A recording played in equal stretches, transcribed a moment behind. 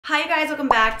Hi guys, welcome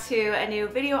back to a new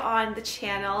video on the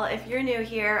channel. If you're new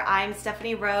here, I'm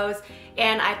Stephanie Rose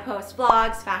and I post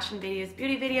vlogs, fashion videos,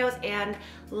 beauty videos, and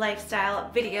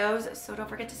lifestyle videos. So don't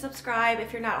forget to subscribe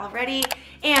if you're not already,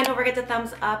 and don't forget to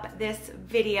thumbs up this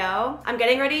video. I'm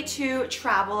getting ready to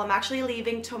travel. I'm actually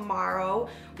leaving tomorrow.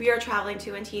 We are traveling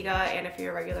to Antigua, and if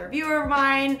you're a regular viewer of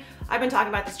mine, I've been talking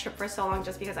about this trip for so long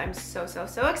just because I'm so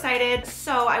excited.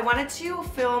 So I wanted to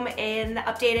film an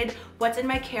updated what's in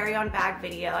my carry-on bag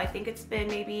video. I think it's been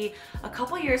maybe a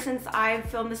couple years since I've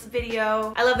filmed this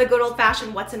video. I love the good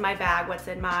old-fashioned what's in my bag, what's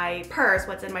in my purse,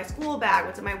 what's in my school bag,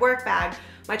 what's in my work bag,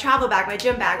 my travel bag, my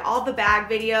gym bag, all the bag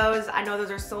videos. I know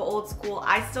those are so old school.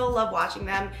 I still love watching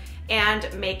them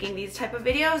and making these type of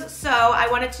videos. So I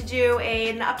wanted to do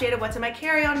an update of what's in my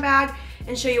carry-on bag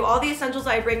and show you all the essentials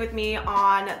I bring with me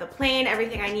on the plane,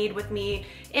 everything I need with me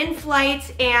in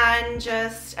flight, and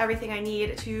just everything I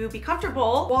need to be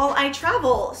comfortable while I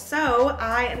travel. So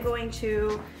I am going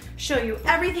to show you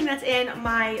everything that's in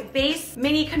my beis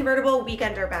mini convertible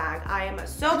weekender bag. I am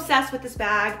so obsessed with this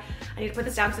bag. I need to put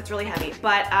this down because it's really heavy,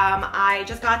 but I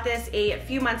just got this a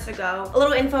few months ago. A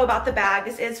little info about the bag.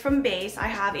 This is from beis. I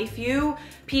have a few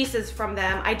pieces from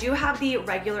them. I do have the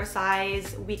regular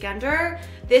size weekender.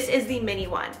 This is the mini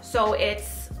one. So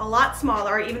it's a lot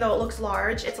smaller, even though it looks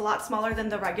large. It's a lot smaller than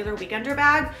the regular weekender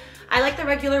bag. I like the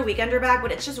regular weekender bag,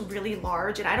 but it's just really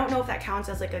large, and I don't know if that counts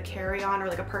as like a carry-on or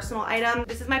like a personal item.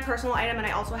 This is my personal item, and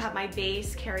I also have my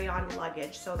beis carry-on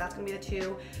luggage. So that's gonna be the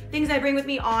two things I bring with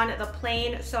me on the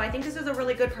plane. So I think this is a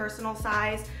really good personal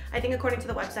size. I think according to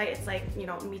the website, it's like, you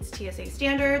know, meets TSA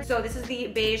standards. So this is the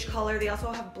beige color. They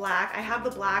also have black. I have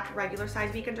the black regular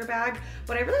size weekender bag,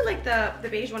 but I really like the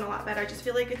beige one a lot better. I just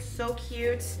feel like it's so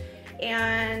cute,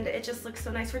 and it just looks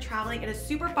so nice for traveling. It is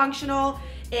super functional.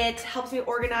 It helps me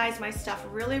organize my stuff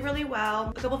really well.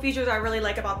 A couple features I really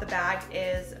like about the bag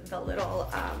is the little,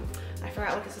 I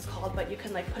forgot what this is called, but you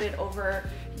can like put it over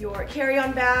your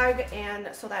carry-on bag, and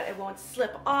so that it won't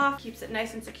slip off, keeps it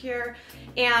nice and secure.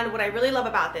 And what I really love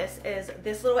about this is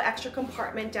this little extra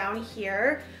compartment down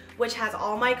here, which has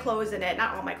all my clothes in it.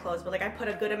 Not all my clothes, but like I put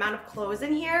a good amount of clothes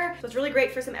in here. So it's really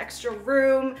great for some extra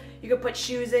room. You could put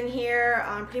shoes in here,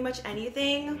 pretty much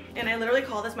anything. And I literally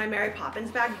call this my Mary Poppins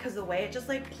bag because the way it just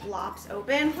like plops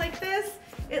open like this,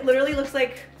 it literally looks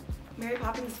like Mary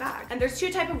Poppins bag. And there's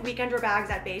two types of weekender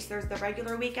bags at beis. There's the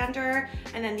regular weekender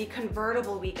and then the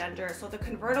convertible weekender. So the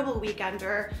convertible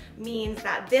weekender means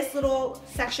that this little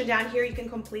section down here, you can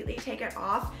completely take it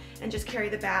off and just carry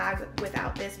the bag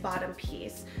without this bottom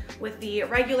piece. With the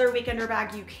regular weekender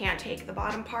bag, you can't take the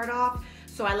bottom part off.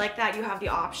 So I like that you have the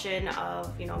option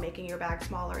of, you know, making your bag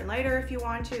smaller and lighter if you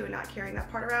want to, and not carrying that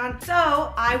part around.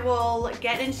 So I will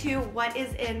get into what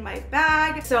is in my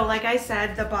bag. So like I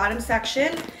said, the bottom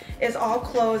section is all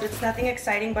clothes. It's nothing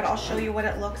exciting, but I'll show you what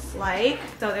it looks like.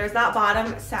 So there's that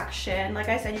bottom section. Like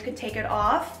I said, you can take it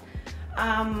off,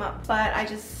 but I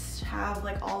just have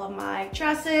like all of my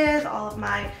dresses, all of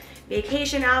my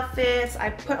vacation outfits. I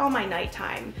put all my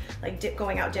nighttime, like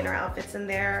going out dinner outfits in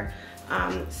there.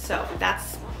 So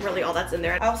that's really all that's in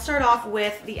there. I'll start off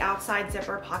with the outside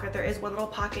zipper pocket. There is one little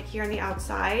pocket here on the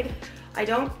outside. I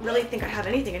don't really think I have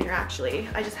anything in here actually.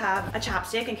 I just have a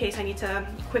chapstick in case I need to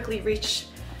quickly reach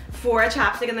for a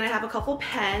chapstick, and then I have a couple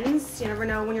pens. You never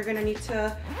know when you're gonna need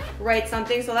to write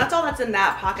something. So that's all that's in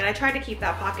that pocket. I tried to keep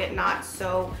that pocket not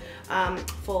so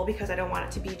full because I don't want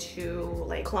it to be too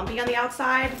like clumpy on the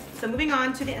outside. So moving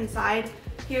on to the inside,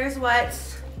 here's what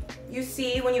you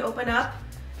see when you open up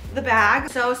the bag.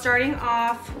 So starting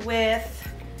off with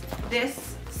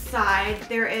this side,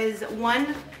 there is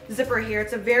one zipper here.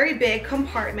 It's a very big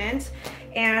compartment,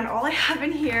 and all I have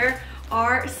in here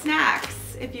are snacks.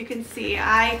 If you can see,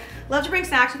 I love to bring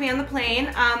snacks with me on the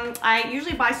plane. I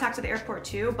usually buy snacks at the airport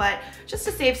too, but just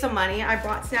to save some money, I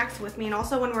brought snacks with me. And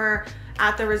also when we're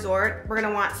at the resort, we're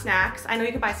gonna want snacks. I know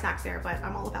you can buy snacks there, but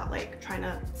I'm all about like trying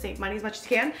to save money as much as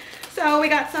you can. So we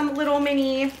got some little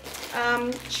mini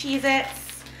Cheez-Its.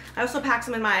 I also packed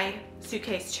some in my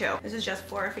suitcase too. This is just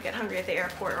for if we get hungry at the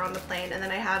airport or on the plane. And then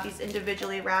I have these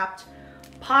individually wrapped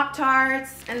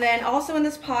Pop-Tarts. And then also in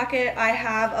this pocket, I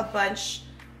have a bunch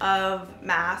of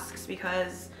masks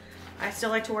because I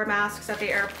still like to wear masks at the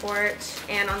airport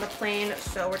and on the plane,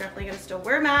 so we're definitely gonna still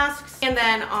wear masks. And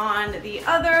then on the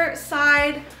other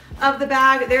side of the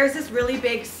bag, there's this really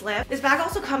big slip. This bag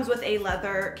also comes with a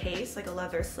leather case, like a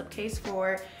leather slip case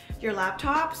for your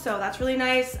laptop, so that's really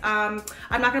nice. I'm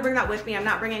not gonna bring that with me. I'm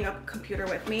not bringing a computer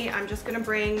with me. I'm just gonna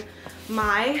bring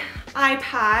my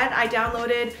iPad. I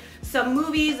downloaded some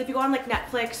movies. If you go on like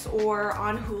Netflix or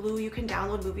on Hulu, you can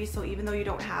download movies, so even though you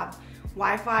don't have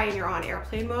Wi-Fi and you're on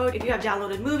airplane mode. If you have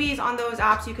downloaded movies on those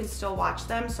apps, you can still watch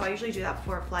them. So I usually do that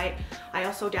before a flight. I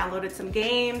also downloaded some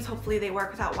games. Hopefully they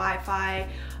work without Wi-Fi.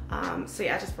 So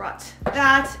yeah, I just brought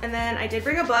that. And then I did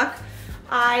bring a book.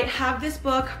 I have this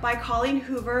book by Colleen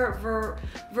Hoover,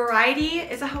 Variety,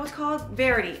 is that how it's called?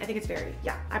 Verity, I think it's Verity.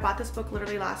 Yeah, I bought this book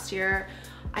literally last year.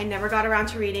 I never got around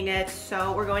to reading it,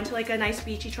 so we're going to like a nice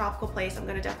beachy tropical place. I'm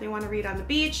gonna definitely want to read on the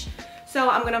beach. So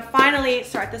I'm gonna finally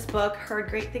start this book. Heard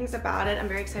great things about it. I'm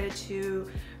very excited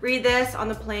to read this on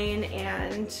the plane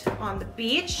and on the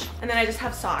beach. And then I just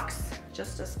have socks,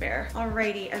 just to spare.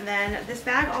 Alrighty, and then this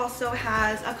bag also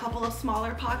has a couple of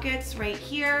smaller pockets right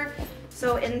here.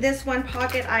 So in this one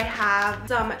pocket, I have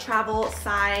some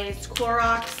travel-sized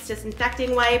Clorox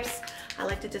disinfecting wipes. I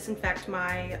like to disinfect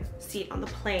my seat on the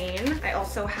plane. I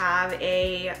also have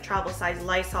a travel-sized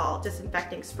Lysol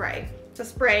disinfecting spray to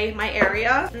spray my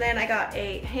area. And then I got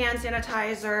a hand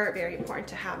sanitizer, very important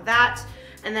to have that.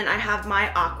 And then I have my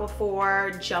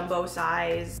Aquaphor jumbo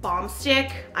size balm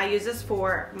stick. I use this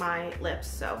for my lips,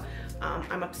 so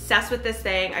I'm obsessed with this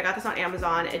thing. I got this on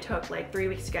Amazon. It took like 3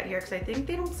 weeks to get here because I think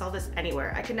they don't sell this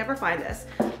anywhere. I could never find this,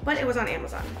 but it was on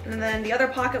Amazon. And then the other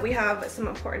pocket, we have some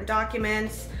important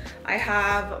documents. I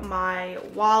have my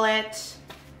wallet.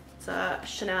 It's a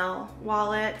Chanel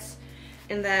wallet.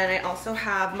 And then I also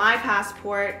have my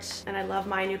passport, and I love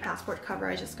my new passport cover.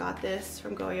 I just got this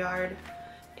from Goyard.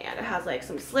 And it has like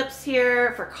some slips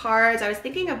here for cards. I was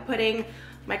thinking of putting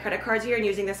my credit cards here and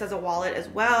using this as a wallet as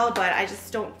well, but I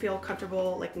just don't feel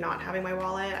comfortable like not having my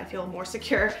wallet. I feel more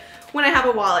secure when I have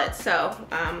a wallet. So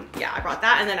yeah, I brought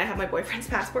that. And then I have my boyfriend's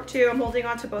passport too. I'm holding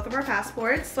on to both of our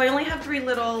passports. So I only have 3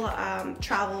 little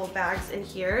travel bags in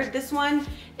here. This one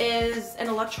is an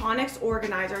electronics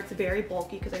organizer. It's very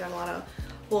bulky because I got a lot of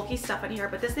bulky stuff in here,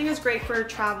 but this thing is great for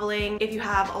traveling if you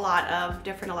have a lot of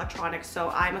different electronics. So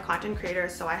I'm a content creator,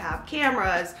 so I have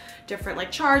cameras, different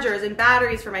like chargers and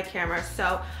batteries for my cameras.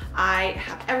 So I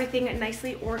have everything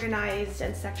nicely organized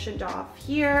and sectioned off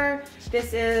here.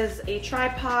 This is a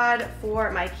tripod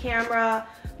for my camera,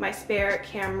 my spare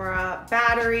camera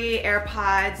battery,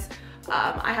 AirPods.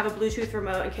 I have a Bluetooth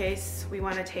remote in case we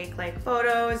want to take like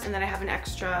photos, and then I have an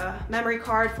extra memory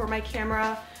card for my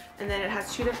camera. And then it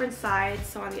has 2 different sides.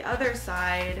 So on the other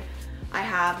side, I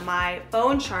have my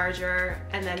phone charger,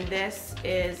 and then this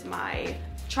is my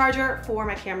charger for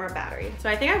my camera battery. So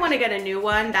I think I want to get a new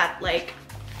one that like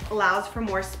allows for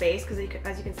more space, because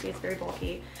as you can see, it's very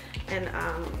bulky and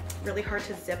really hard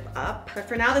to zip up. But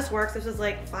for now, this works. This was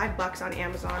like $5 on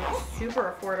Amazon. It's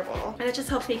super affordable, and it just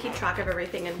helps me keep track of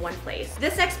everything in one place.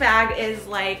 This next bag is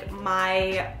like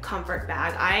my comfort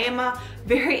bag. I am a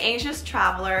very anxious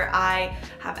traveler. I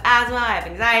have asthma, I have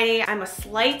anxiety. I'm a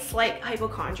slight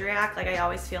hypochondriac. Like I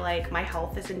always feel like my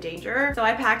health is in danger. So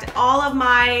I packed all of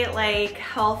my like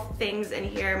health things in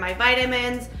here, my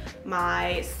vitamins,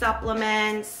 my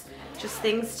supplements, just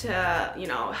things to, you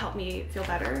know, help me feel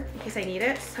better in case I need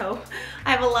it. So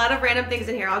I have a lot of random things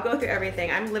in here. I'll go through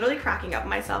everything. I'm literally cracking up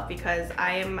myself because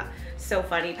I am so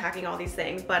funny packing all these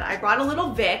things. But I brought a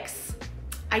little Vicks.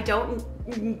 I don't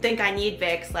think I need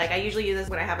Vicks. Like I usually use this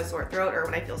when I have a sore throat or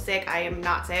when I feel sick. I am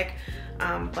not sick.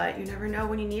 But you never know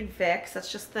when you need Vicks.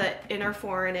 That's just the inner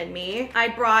foreign in me. I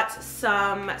brought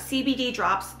some CBD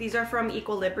drops. These are from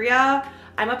Equilibria.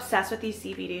 I'm obsessed with these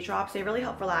CBD drops. They really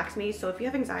help relax me. So if you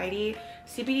have anxiety,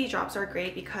 CBD drops are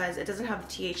great because it doesn't have the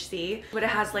THC, but it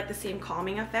has like the same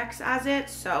calming effects as it.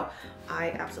 So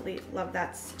I absolutely love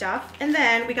that stuff. And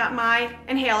then we got my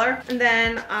inhaler. And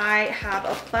then I have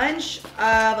a bunch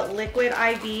of liquid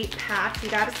IV packs. You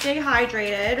gotta stay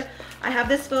hydrated. I have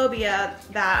this phobia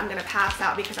that I'm gonna pass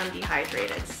out because I'm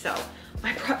dehydrated. So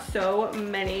I brought so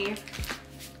many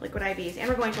liquid IVs, and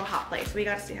we're going to a hot place, so we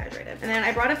gotta stay hydrated. And then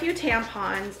I brought a few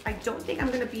tampons. I don't think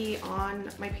I'm gonna be on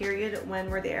my period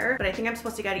when we're there, but I think I'm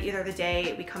supposed to get it either the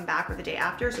day we come back or the day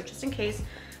after, so just in case,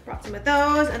 brought some of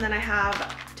those. And then I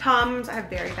have Tums. I have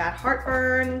very bad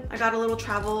heartburn. I got a little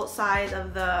travel size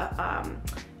of the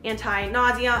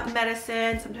anti-nausea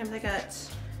medicine. Sometimes I get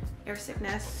air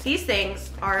sickness. These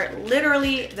things are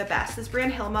literally the best. This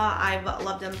brand Hilma, I've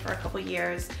loved them for a couple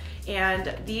years.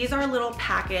 And these are little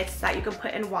packets that you can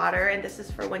put in water, and this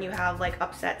is for when you have like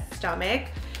upset stomach.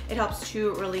 It helps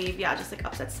to relieve, yeah, just like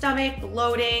upset stomach,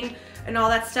 bloating, and all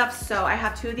that stuff. So I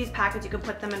have 2 of these packets. You can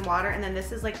put them in water, and then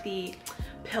this is like the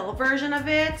pill version of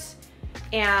it.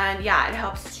 And yeah, it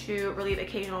helps to relieve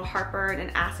occasional heartburn and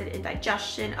acid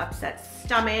indigestion, upset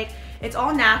stomach. It's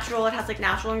all natural. It has like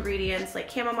natural ingredients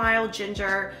like chamomile,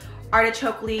 ginger,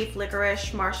 artichoke leaf,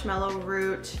 licorice, marshmallow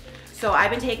root. So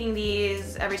I've been taking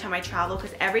these every time I travel,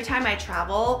 because every time I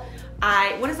travel,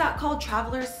 what is that called?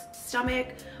 Traveler's stomach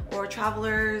or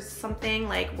travelers something,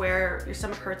 like where your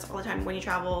stomach hurts all the time when you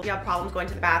travel. You have problems going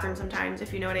to the bathroom sometimes,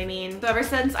 if you know what I mean. So ever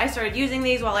since I started using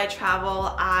these while I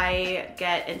travel, I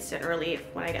get instant relief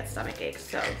when I get stomach aches.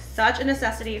 So such a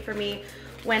necessity for me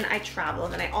when I travel.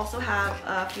 And then I also have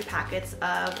a few packets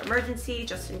of emergency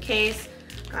just in case.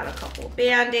 Got a couple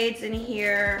band-aids in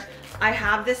here. I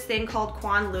have this thing called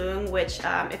Kwan Loong, which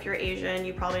if you're Asian,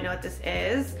 you probably know what this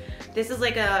is. This is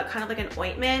like a kind of like an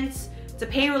ointment. It's a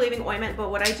pain relieving ointment,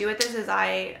 but what I do with this is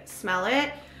I smell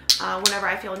it whenever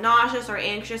I feel nauseous or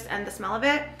anxious, and the smell of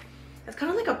it, it's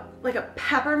kind of like a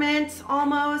peppermint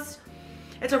almost.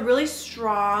 It's a really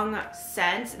strong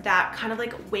scent that kind of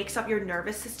like wakes up your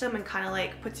nervous system and kind of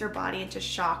like puts your body into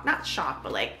shock. Not shock,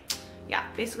 but like, yeah,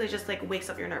 basically just like wakes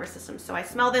up your nervous system. So I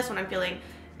smell this when I'm feeling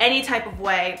any type of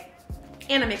way,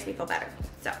 and it makes me feel better.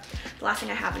 So the last thing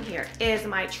I have in here is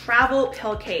my travel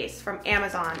pill case from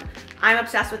Amazon. I'm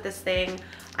obsessed with this thing.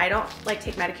 I don't like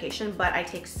take medication, but I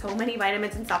take so many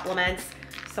vitamins and supplements.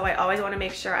 So I always want to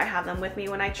make sure I have them with me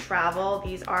when I travel.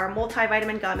 These are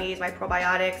multivitamin gummies, my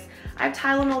probiotics. I have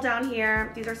Tylenol down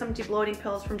here. These are some debloating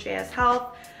pills from JS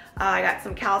Health. I got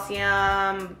some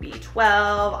calcium,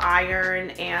 B12, iron,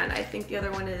 and I think the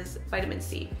other one is vitamin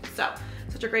C. So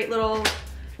such a great little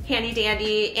handy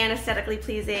dandy and aesthetically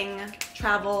pleasing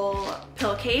travel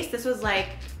pill case. This was like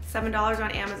 $7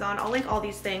 on Amazon. I'll link all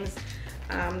these things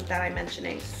that I'm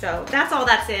mentioning. So that's all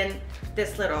that's in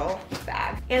this little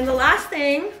bag. And the last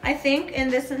thing I think in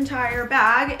this entire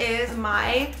bag is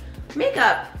my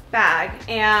makeup bag.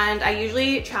 And I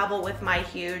usually travel with my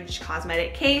huge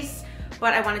cosmetic case,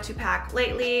 but I wanted to pack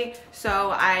lightly,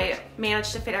 so I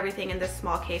managed to fit everything in this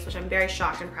small case, which I'm very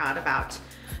shocked and proud about.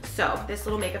 So this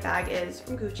little makeup bag is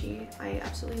from Gucci. I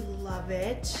absolutely love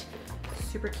it.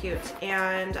 Super cute.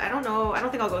 And I don't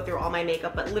think I'll go through all my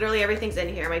makeup, but literally everything's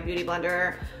in here. My beauty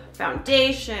blender,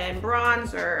 foundation,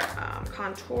 bronzer,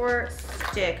 contour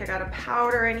stick. I got a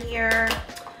powder in here.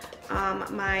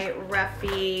 My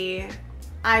Refi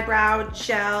eyebrow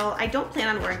gel. I don't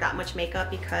plan on wearing that much makeup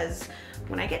because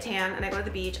when I get tan and I go to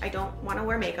the beach, I don't want to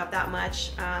wear makeup that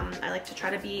much. I like to try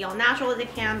to be all natural as I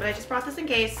can, but I just brought this in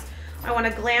case I want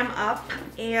to glam up.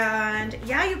 And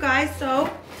yeah, you guys,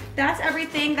 so that's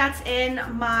everything that's in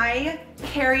my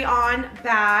carry-on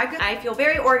bag. I feel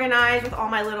very organized with all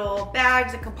my little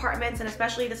bags and compartments, and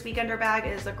especially this weekender bag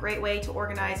is a great way to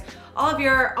organize all of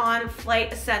your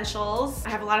on-flight essentials.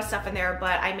 I have a lot of stuff in there,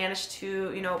 but I managed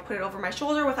to, you know, put it over my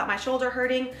shoulder without my shoulder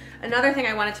hurting. Another thing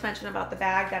I wanted to mention about the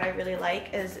bag that I really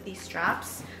like is these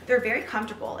straps. They're very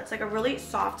comfortable. It's like a really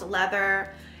soft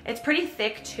leather. It's pretty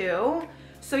thick too.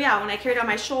 So yeah, when I carry it on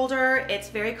my shoulder, it's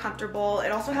very comfortable.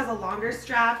 It also has a longer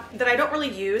strap that I don't really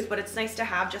use, but it's nice to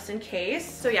have just in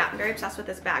case. So yeah, I'm very obsessed with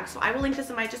this bag. So I will link this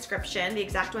in my description, the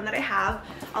exact one that I have.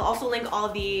 I'll also link all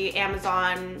the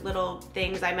Amazon little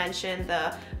things I mentioned,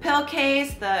 the pill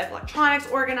case, the electronics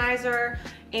organizer,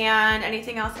 and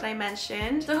anything else that I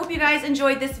mentioned. So I hope you guys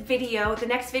enjoyed this video. The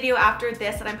next video after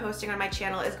this that I'm posting on my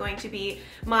channel is going to be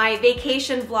my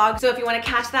vacation vlog. So if you want to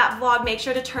catch that vlog, make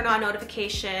sure to turn on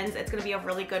notifications. It's going to be a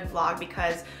really good vlog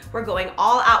because we're going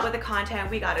all out with the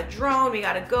content. We got a drone, we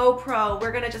got a GoPro.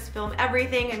 We're going to just film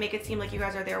everything and make it seem like you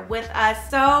guys are there with us.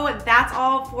 So that's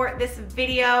all for this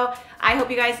video. I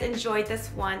hope you guys enjoyed this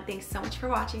one. Thanks so much for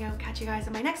watching. I'll catch you guys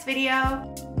in my next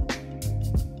video.